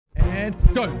and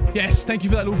go. Yes, thank you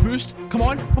for that little boost. Come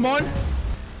on, come on.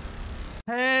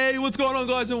 Hey, what's going on,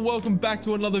 guys, and welcome back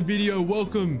to another video.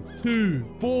 Welcome to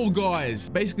Fall Guys.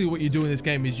 Basically, what you do in this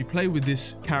game is you play with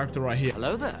this character right here.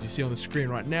 Hello there. You see on the screen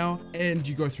right now, and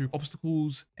you go through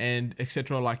obstacles and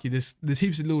etc. Like there's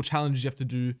heaps of little challenges you have to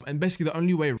do, and basically the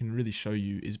only way I can really show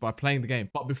you is by playing the game.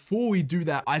 But before we do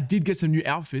that, I did get some new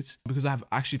outfits because I have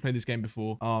actually played this game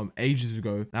before ages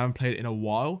ago. I haven't played it in a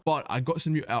while, but I got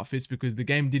some new outfits because the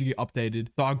game did get updated.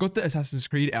 So I got the Assassin's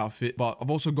Creed outfit, but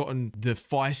I've also gotten the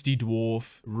feisty dwarf,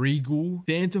 regal,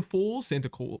 Santa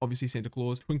Claus, obviously Santa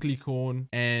Claus, twinkly corn,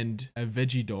 and a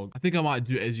veggie dog. I think I might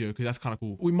do Ezio because that's kind of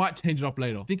cool. We might change it up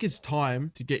later. I think it's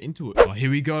time to get into it. Oh, here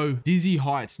we go. Dizzy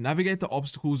heights. Navigate the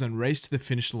obstacles and race to the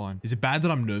finish line. Is it bad that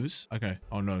I'm nervous? Okay.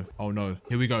 Oh no. Oh no.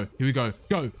 Here we go. Here we go.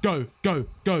 Go, go, go,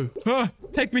 go.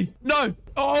 Take me. No.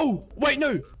 Oh, wait,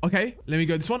 no. Okay, let me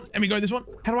go this one. Let me go this one.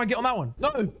 How do I get on that one?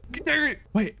 No.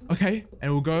 Wait, okay.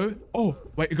 And we'll go. Oh,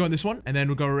 wait, we're going this one. And then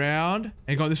we'll go around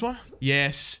and go this one.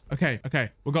 Yes. Okay,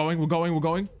 okay. We're going. Wait,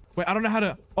 I don't know how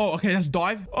to. Oh, okay, that's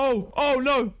dive. Oh,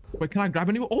 no. Wait, can I grab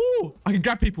anyone? Oh, I can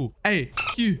grab people. Hey,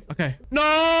 you. Okay.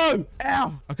 No.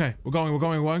 Ow. Okay, we're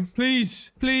going.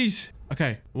 Please.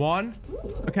 Okay, one.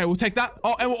 Okay, we'll take that.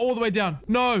 Oh, and we're all the way down.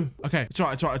 No. Okay, it's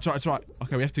right.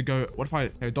 Okay, we have to go. What if I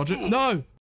dodge it? No.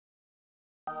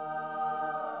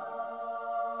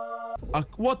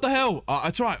 What the hell?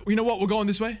 It's right. You know what? We're going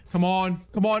this way. Come on.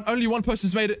 Only one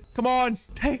person's made it. Come on.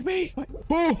 Take me. Wait.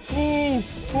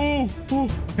 Oh.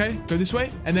 Okay, go this way.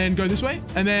 And then go this way.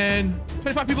 And then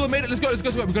 25 people have made it. Let's go. We're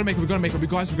gonna make it.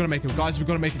 Guys, we're gonna make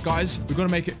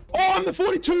it. Oh, I'm the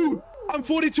 42. I'm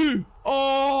 42.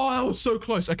 Oh, that was so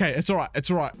close. Okay, it's all right.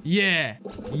 Yeah.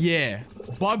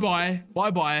 Bye-bye.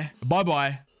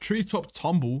 Treetop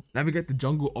tumble. Navigate the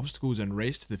jungle obstacles and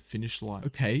race to the finish line.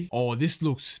 Okay. Oh, this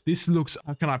looks,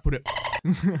 how can I put it?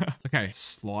 Okay,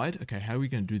 slide. Okay, how are we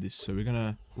gonna do this? So we're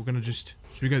gonna just,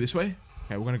 should we go this way?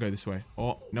 Okay, we're gonna go this way.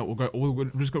 Oh, no, we're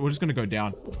just gonna go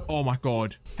down. Oh my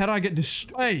God. How do I get this?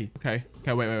 Hey. Okay,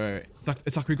 wait.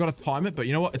 It's like we gotta time it, but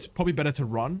you know what? It's probably better to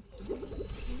run.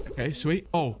 Okay, sweet.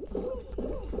 Oh.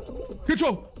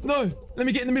 Control. No. Let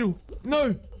me get in the middle.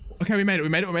 No. Okay, we made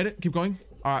it. Keep going.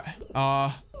 All right.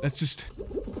 Let's just.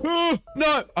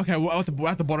 No. Okay, we're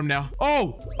at the bottom now.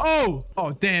 Oh,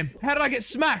 damn. How did I get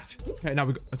smacked? Okay,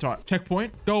 now that's all right.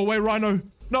 Checkpoint. Go away, Rhino.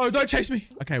 No, don't chase me.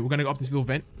 Okay, we're gonna go up this little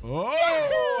vent.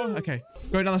 Oh. Okay,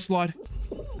 go down the slide.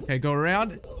 Okay, go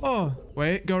around. Oh,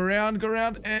 wait, go around.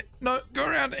 And no, go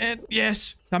around and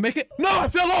yes. Can I make it? No, I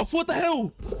fell off. What the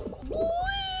hell?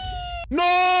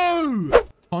 No!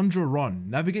 Tundra run.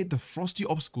 Navigate the frosty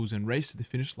obstacles and race to the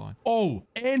finish line. Oh,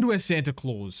 and we're Santa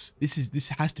Claus. This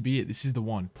has to be it. This is the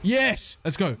one. Yes!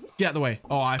 Let's go. Get out of the way.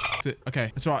 Oh, I f***ed it.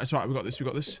 Okay, it's all right. We got this.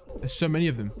 There's so many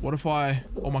of them. What if I...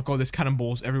 Oh my God, there's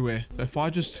cannonballs everywhere. So if I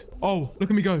just... Oh, look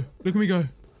at me go.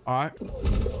 All right.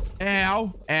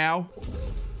 Ow.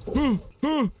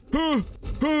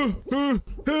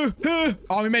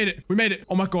 Oh, we made it.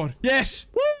 Oh my God. Yes.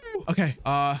 Woo! Okay,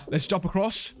 let's jump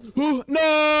across.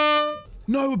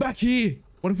 No, we're back here.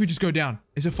 What if we just go down?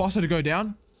 Is it faster to go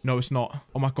down? No, it's not.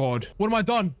 Oh my God. What have I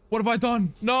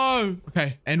done? No.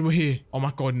 Okay, and we're here. Oh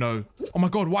my God, no. Oh my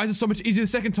God, why is it so much easier the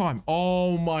second time?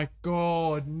 Oh my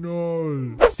God,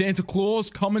 no. Santa Claus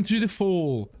coming to the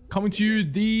fall. Coming to you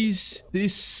this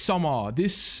summer,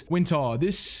 this winter,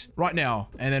 this right now.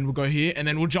 And then we'll go here and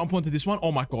then we'll jump onto this one.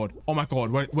 Oh my God.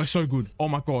 We're so good. Oh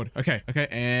my God. Okay.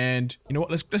 And you know what?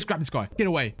 Let's grab this guy. Get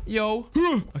away. Yo.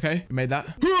 Okay. We made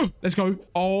that. Let's go.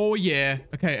 Oh yeah.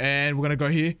 Okay. And we're going to go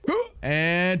here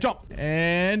and jump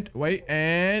and wait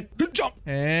and jump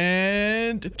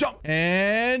and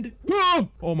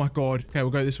oh my God. Okay.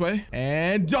 We'll go this way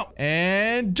and jump.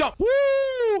 Woo!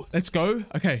 Let's go.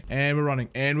 Okay. And we're running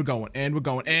and we're going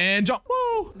and jump.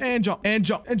 Woo! And jump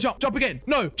again.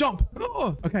 No, jump.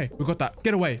 Oh, okay, we got that.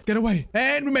 Get away.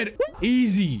 And we made it. Woo!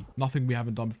 Easy. Nothing we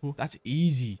haven't done before. That's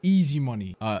easy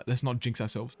money. Let's not jinx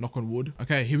ourselves. Knock on wood.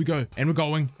 Okay, here we go. And we're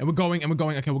going.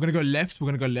 Okay, we're gonna go left.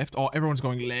 Oh, everyone's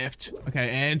going left. Okay,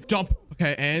 and jump.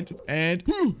 Okay, and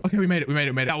okay, we made it.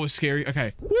 That was scary.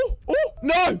 Okay. Woo! Oh,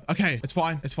 no. Okay, it's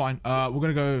fine. We're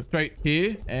gonna go straight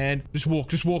here and just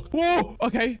walk. Whoa.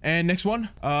 Okay, and next one.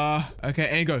 Okay,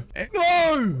 and go.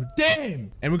 No!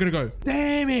 Damn! And we're gonna go.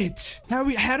 Damn it! How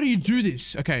do you do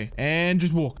this? Okay, and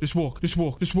just walk.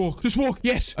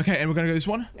 Yes! Okay, and we're gonna go this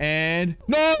one. And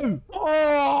no!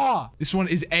 Oh! This one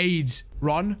is AIDS.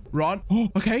 Run. Oh,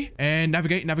 okay. And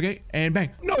navigate. And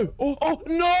bang. No! Oh,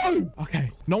 no!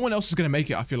 Okay. No one else is gonna make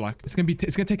it, I feel like. It's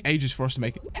gonna take ages for us to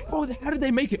make it. How did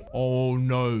they make it? Oh,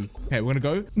 no. Okay, we're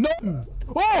gonna go. No!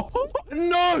 Oh,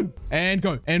 no. And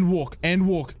go. And walk. And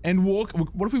walk. And walk.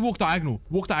 What if we walk diagonal?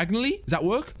 Walk diagonally? Does that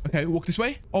work? Okay, walk this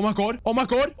way. Oh my god. Oh my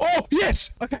god. Oh,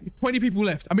 yes. Okay, 20 people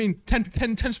left. I mean,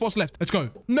 10 spots left. Let's go.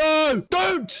 No,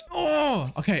 don't.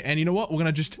 Oh, okay. And you know what? We're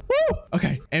gonna just, woo.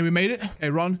 Okay, and we made it. Okay,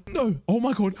 run. No. Oh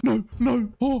my god. No,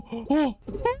 no. Oh,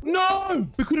 no.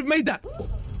 We could have made that.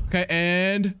 Okay,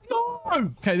 and no.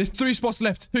 Okay, there's 3 spots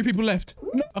left. 3 people left.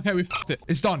 No. Okay, we f***ed it.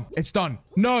 It's done. It's done.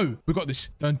 No, we got this.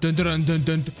 Dun, dun, dun, dun,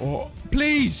 dun, dun. Oh,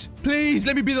 please, please,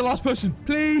 let me be the last person.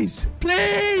 Please,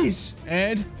 please.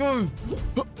 And go.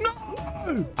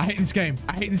 No. I hate this game.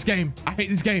 I hate this game. I hate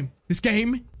this game. This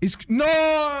game is no.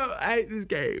 I hate this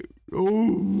game.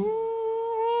 Oh.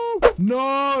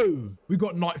 No, we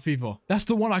got night fever. That's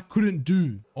the one I couldn't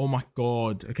do. Oh my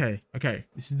god. Okay, okay.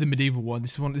 This is the medieval one.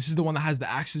 This is the one that has the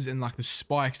axes and like the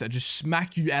spikes that just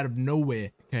smack you out of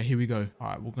nowhere. Okay, here we go. All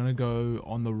right, we're gonna go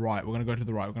on the right. We're gonna go to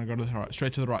the right. We're gonna go to the right.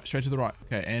 Straight to the right. Straight to the right.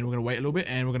 Okay, and we're gonna wait a little bit,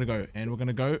 and we're gonna go, and we're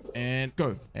gonna go, and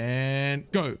go, and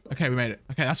go. Okay, we made it.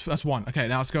 Okay, that's one. Okay,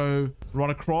 now let's go run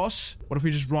across. What if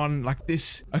we just run like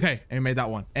this? Okay, and we made that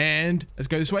one. And let's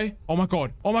go this way. Oh my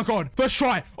god. Oh my god. First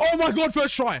try. Oh my god.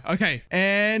 First try. Okay,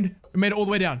 and we made it all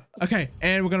the way down. Okay,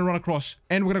 and we're gonna run across.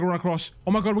 And we're gonna run across.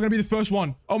 Oh my god, we're gonna be the first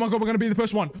one. Oh my god, we're gonna be the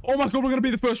first one. Oh my god, we're gonna be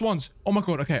the first ones. Oh my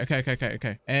god. Okay, okay, okay, okay,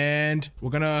 okay. And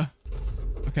we're gonna...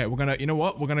 Okay, we're gonna... You know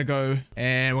what? We're gonna go.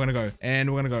 And we're gonna go.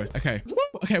 And we're gonna go. Okay.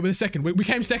 Okay, we're the second. We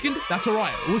came second. That's all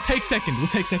right. We'll take second. We'll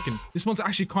take second. This one's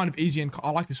actually kind of easy and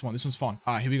I like this one. This one's fun.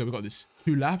 All right, here we go. We got this.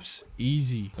 2 laps.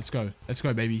 Easy. Let's go. Let's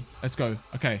go, baby. Let's go.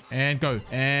 Okay. And go.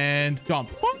 And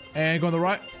jump. And go on the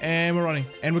right. And we're running.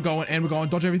 And we're going. And we're going.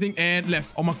 Dodge everything. And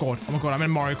left. Oh my god. Oh my god. I'm in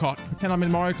Mario Kart. Pretend I'm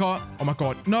in Mario Kart. Oh my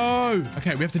god. No.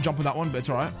 Okay, we have to jump on that one, but it's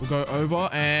all right. We'll go over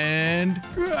and...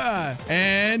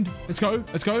 And let's go.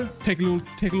 Let's go. Take a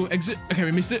little exit. Okay,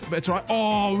 we missed it, but it's all right.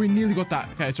 Oh, we nearly got that.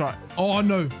 Okay, it's all right. Oh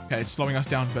no. Okay, it's slowing us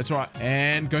down, but it's all right.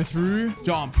 And go through.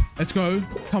 Jump. Let's go.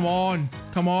 Come on.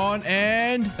 Come on.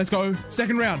 And let's go.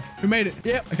 Second round. We made it.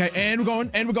 Yep. Okay, and we're going.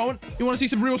 And we're going. You want to see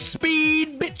some real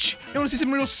speed, bitch? You want to see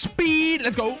some real speed?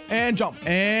 Let's go. And jump.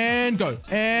 And go.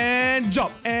 And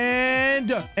jump.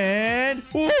 And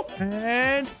oh,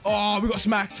 and oh, we got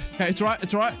smacked. Okay, it's all right.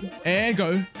 It's all right. And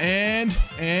go. And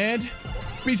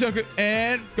speed circuit.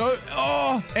 And go.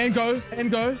 Oh, and go. And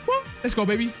go. Woo. Let's go,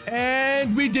 baby.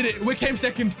 And we did it. We came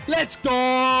second. Let's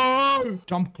go.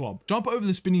 Jump club. Jump over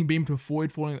the spinning beam to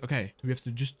avoid falling. Okay, so we have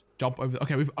to just jump over.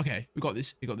 Okay, we got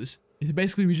this. We got this. It's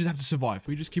basically, we just have to survive.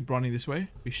 We just keep running this way.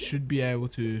 We should be able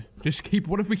to just keep...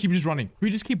 What if we keep just running? If we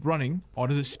just keep running, or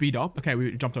does it speed up? Okay,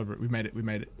 we jumped over it. We made it. We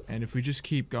made it. And if we just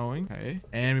keep going, okay,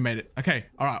 and we made it. Okay,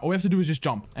 all right. All we have to do is just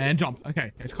jump and jump.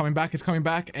 Okay, it's coming back. It's coming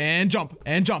back and jump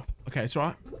and jump. Okay, it's all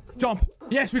right. Jump.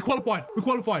 Yes, we qualified. We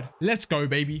qualified. Let's go,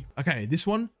 baby. Okay, this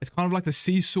one, it's kind of like the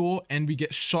seesaw and we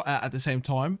get shot at the same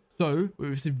time. So we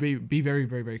have to be very,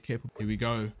 very, very careful. Here we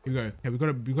go. Here we go. Okay, we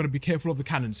gotta be careful of the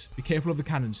cannons. Be careful of the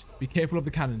cannons. Be careful of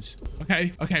the cannons.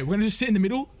 Okay. Okay, we're gonna just sit in the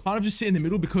middle. Kind of just sit in the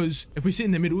middle because if we sit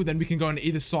in the middle, then we can go on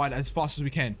either side as fast as we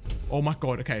can. Oh my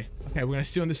god. Okay. Okay, we're gonna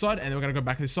sit on this side and then we're gonna go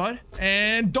back to this side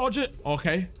and dodge it.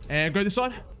 Okay. And go this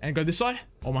side and go this side.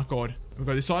 Oh my god. We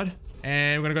go this side.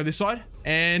 And we're gonna go this side.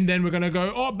 And then we're gonna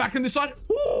go, oh, back on this side.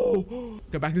 Ooh.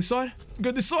 Go back this side. Go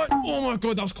this side. Oh my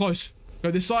god, that was close. Go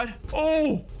this side.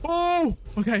 Oh, oh.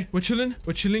 Okay, we're chilling.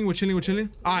 We're chilling. We're chilling. We're chilling.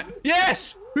 All right.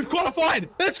 Yes, we've qualified.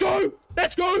 Let's go.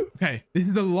 Let's go. Okay, this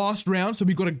is the last round, so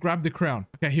we gotta grab the crown.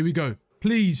 Okay, here we go.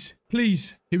 Please,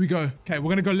 please. Here we go. Okay, we're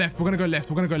gonna go left. We're gonna go left.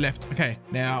 We're gonna go left. Okay,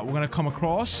 now we're gonna come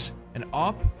across and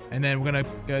up. And then we're gonna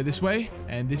go this way.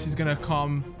 And this is gonna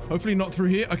come, hopefully not through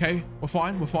here. Okay, we're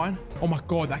fine, we're fine. Oh my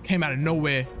god, that came out of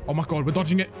nowhere. Oh my god, we're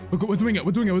dodging it. We're doing it,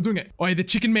 we're doing it, we're doing it. Oh, yeah, the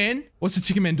chicken man. What's the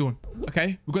chicken man doing?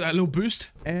 Okay, we've got that little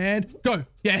boost. And go.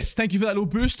 Yes, thank you for that little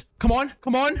boost. Come on,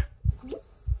 come on.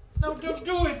 No, don't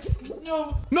do it.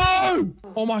 No. No!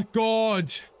 Oh my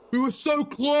god. We were so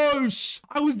close.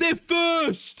 I was there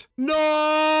first. No!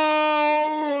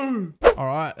 All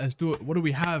right, let's do it. What do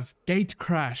we have? Gate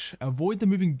crash. Avoid the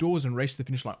moving doors and race to the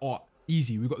finish line. Oh,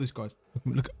 easy. We got this, guys.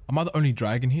 Look, am I the only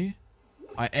dragon here?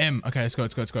 I am. Okay, let's go,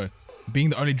 let's go, let's go. Being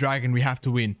the only dragon, we have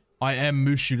to win. I am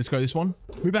Mushu. Let's go this one.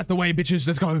 Move out the way, bitches.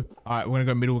 Let's go. All right, we're gonna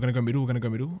go middle. We're gonna go middle. We're gonna go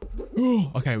middle.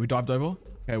 Okay, we dived over.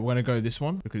 Okay, we're gonna go this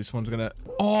one because this one's gonna...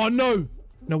 Oh, no.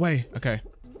 No way. Okay.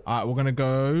 All right, we're gonna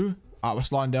go... All right, we're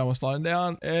sliding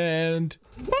down, and...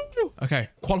 Okay,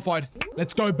 qualified.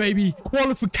 Let's go, baby.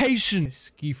 Qualification.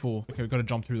 Ski fall. Okay, we gotta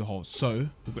jump through the holes. So,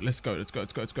 let's go, let's go,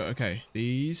 let's go, let's go. Okay,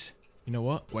 these... You know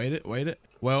what? Wait it, wait it.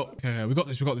 Well, okay, we got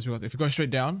this, we got this, we got this. If we go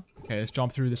straight down, okay, let's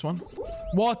jump through this one.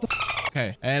 What the...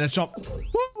 Okay, and let's jump.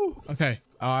 Woo! Okay,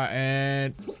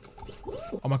 and...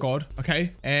 Oh my God.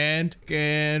 Okay. And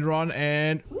run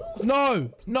and no.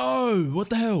 What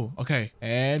the hell? Okay.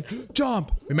 And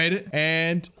jump. We made it.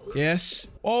 And yes.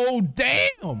 Oh,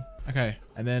 damn. Okay.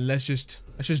 And then let's just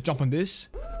jump on this.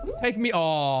 Take me.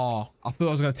 Oh, I thought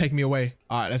it was going to take me away.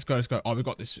 All right, let's go. Oh, we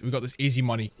got this. Easy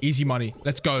money.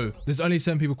 Let's go. There's only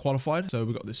 7 people qualified. So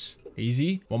we got this.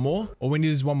 Easy. One more. All we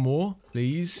need is one more.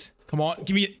 Please. Come on,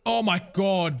 give me it. Oh my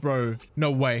God, bro.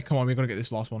 No way. Come on, we gotta get this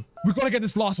last one. We gotta get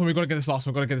this last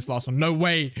one. No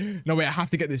way. I have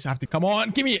to get this. Come on,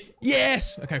 give me it.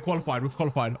 Yes. Okay, qualified. We've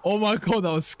qualified. Oh my God,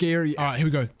 that was scary. All right, here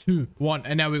we go. 2, 1.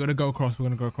 And now we're gonna go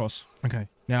across. Okay.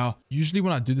 Now, usually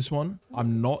when I do this one,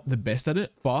 I'm not the best at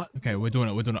it, but okay, we're doing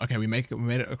it. Okay, we made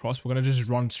it across. We're gonna just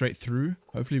run straight through.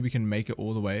 Hopefully we can make it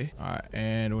all the way. All right,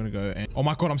 and we're gonna go and oh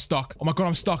my God, I'm stuck.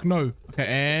 No. Okay,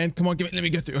 and come on, let me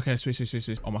get through. Okay, sweet.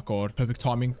 Oh my God, perfect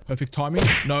timing.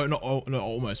 No,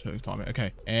 almost perfect timing.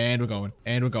 Okay, and we're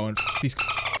going. Please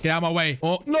get out of my way.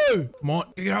 Oh no, come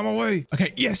on, get out of my way.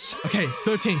 Okay, yes. Okay,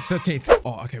 13th.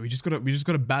 Oh, okay, we just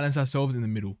gotta balance ourselves in the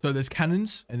middle. So there's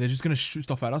cannons, and they're just gonna shoot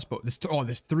stuff at us. But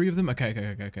there's 3 of them. Okay.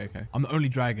 I'm the only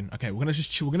dragon. Okay, we're gonna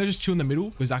just chill in the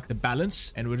middle because like the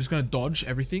balance, and we're just gonna dodge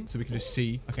everything so we can just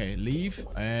see. Okay, leave,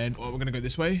 and we're gonna go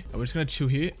this way. And we're just gonna chill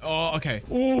here. Oh, okay.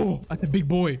 Oh, that's a big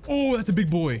boy.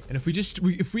 And if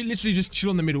we literally just chill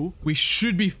in the middle, we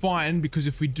should be fine because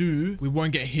if we do, we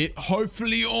won't get hit.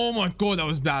 Hopefully. Oh my God, that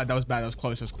was bad. That was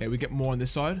close. Okay, we get more on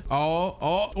this side. Oh,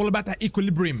 all about that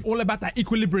equilibrium. You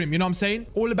know what I'm saying?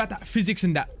 All about that physics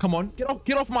and that. Come on,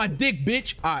 get off my dick,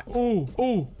 bitch. All right.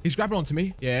 Oh, he's grabbing onto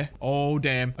me. Yeah. Oh,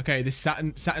 damn. Okay, this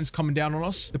Saturn's coming down on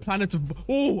us. The planets of...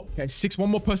 Oh, okay, 6. One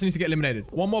more person needs to get eliminated.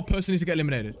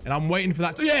 And I'm waiting for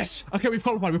that. Yes. Okay, we've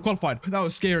qualified. That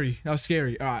was scary. All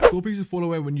right. 4 pieces fall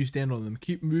away when you stand on them.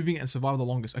 Keep moving and survive the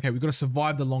longest. Okay, we've got to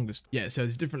survive the longest. Yeah, so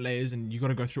there's different layers and you got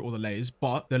to go through all the layers.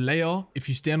 But the layer, if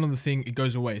you stand on the thing, it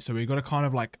goes away. So we got to kind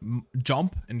of like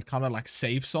jump and kind of like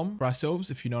save some for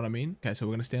ourselves, if you know what I mean. Okay, so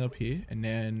we're going to stand up here and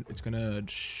then it's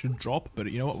should drop.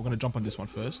 But you know what? We're going to jump on this one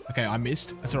first. Okay, I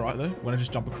missed. That's all right though. We're going to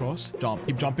just jump across. Jump.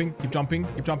 Keep jumping.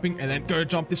 And then go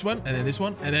jump this one. And then this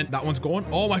one. And then that one's gone.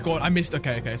 Oh my God, I missed.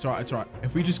 Okay. It's all right.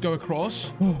 If we just go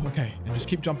across. Oh, okay. And just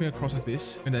keep jumping across like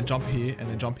this. And then jump here. And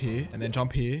then jump here. And then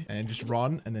jump here. And just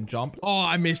run. And then jump. Oh,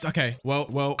 I missed. Okay.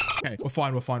 Well. Okay. We're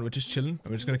fine. We're just chilling.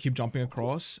 And we're just going to keep jumping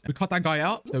across. We cut that guy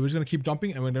out. So we're just going to keep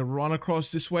jumping. And we're going to run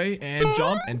across this way. And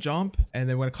jump. And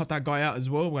then we're going to cut that guy out as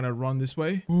well. We're going to run this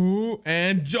way. Ooh,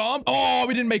 and jump. Oh,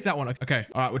 we didn't make that one. Okay.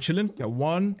 All right. We're chilling. Got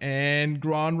 1. And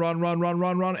run.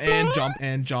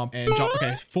 And jump.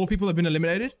 Okay. 4 people have been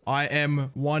eliminated. I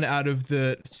am 1 out of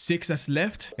the 6 that's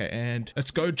left. Okay. And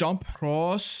let's go jump.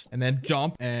 Cross. And then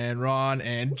jump. And run.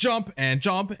 And jump. And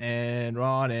jump. And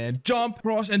run. And jump.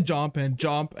 Cross. And jump. And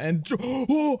jump. And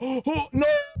oh, no.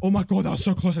 Oh my God. That was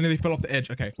so close. I nearly fell off the edge.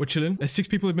 Okay. We're chilling. There's 6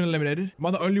 people have been eliminated. Am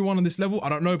I the only one on this level? I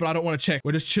don't know, but I don't want to check.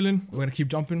 We're just chilling. We're going to keep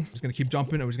jumping. We're just going to keep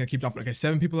jumping. And we're just going to keep jumping. Okay.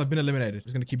 7 people have been eliminated. We're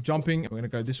just going to keep jumping. We're going to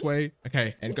go this way.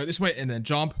 Okay. And go this way. And then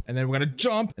jump. And then we're going to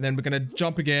jump. And then we're going to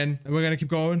jump again. And we're going to keep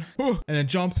going. And then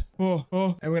jump. And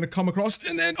we're going to come across.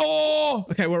 And then,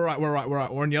 okay. We're right. We're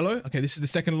on yellow. Okay. This is the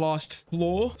second last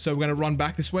floor. So we're going to run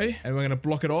back this way. And we're going to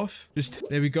block it off. Just,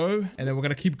 there we go. And then we're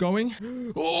going to keep going.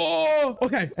 Oh,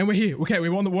 okay. And we're here. Okay.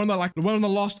 We're on the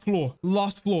last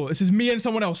floor. This is me and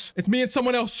someone else. It's me and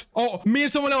someone else. Oh, me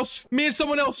and someone else.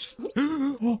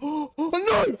 Oh,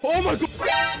 no. Oh my God.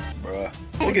 Bruh.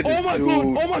 Look at this Oh my dude.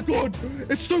 God. Oh my God.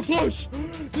 It's so close.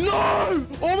 No.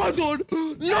 Oh my God.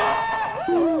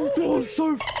 No.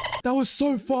 That was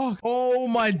so fucked. Oh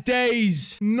my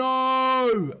days.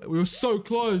 No. We were so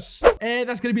close. And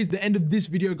that's going to be the end of this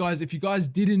video, guys. If you guys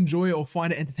did enjoy it or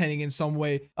find it entertaining in some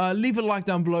way, leave a like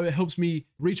down below. It helps me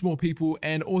reach more people.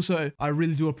 And also, I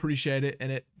really do appreciate it.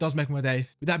 And it does make my day.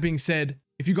 With that being said,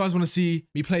 if you guys want to see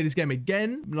me play this game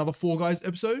again, another Fall Guys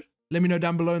episode, let me know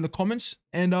down below in the comments.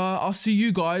 And I'll see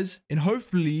you guys in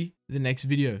hopefully the next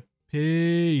video.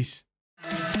 Peace.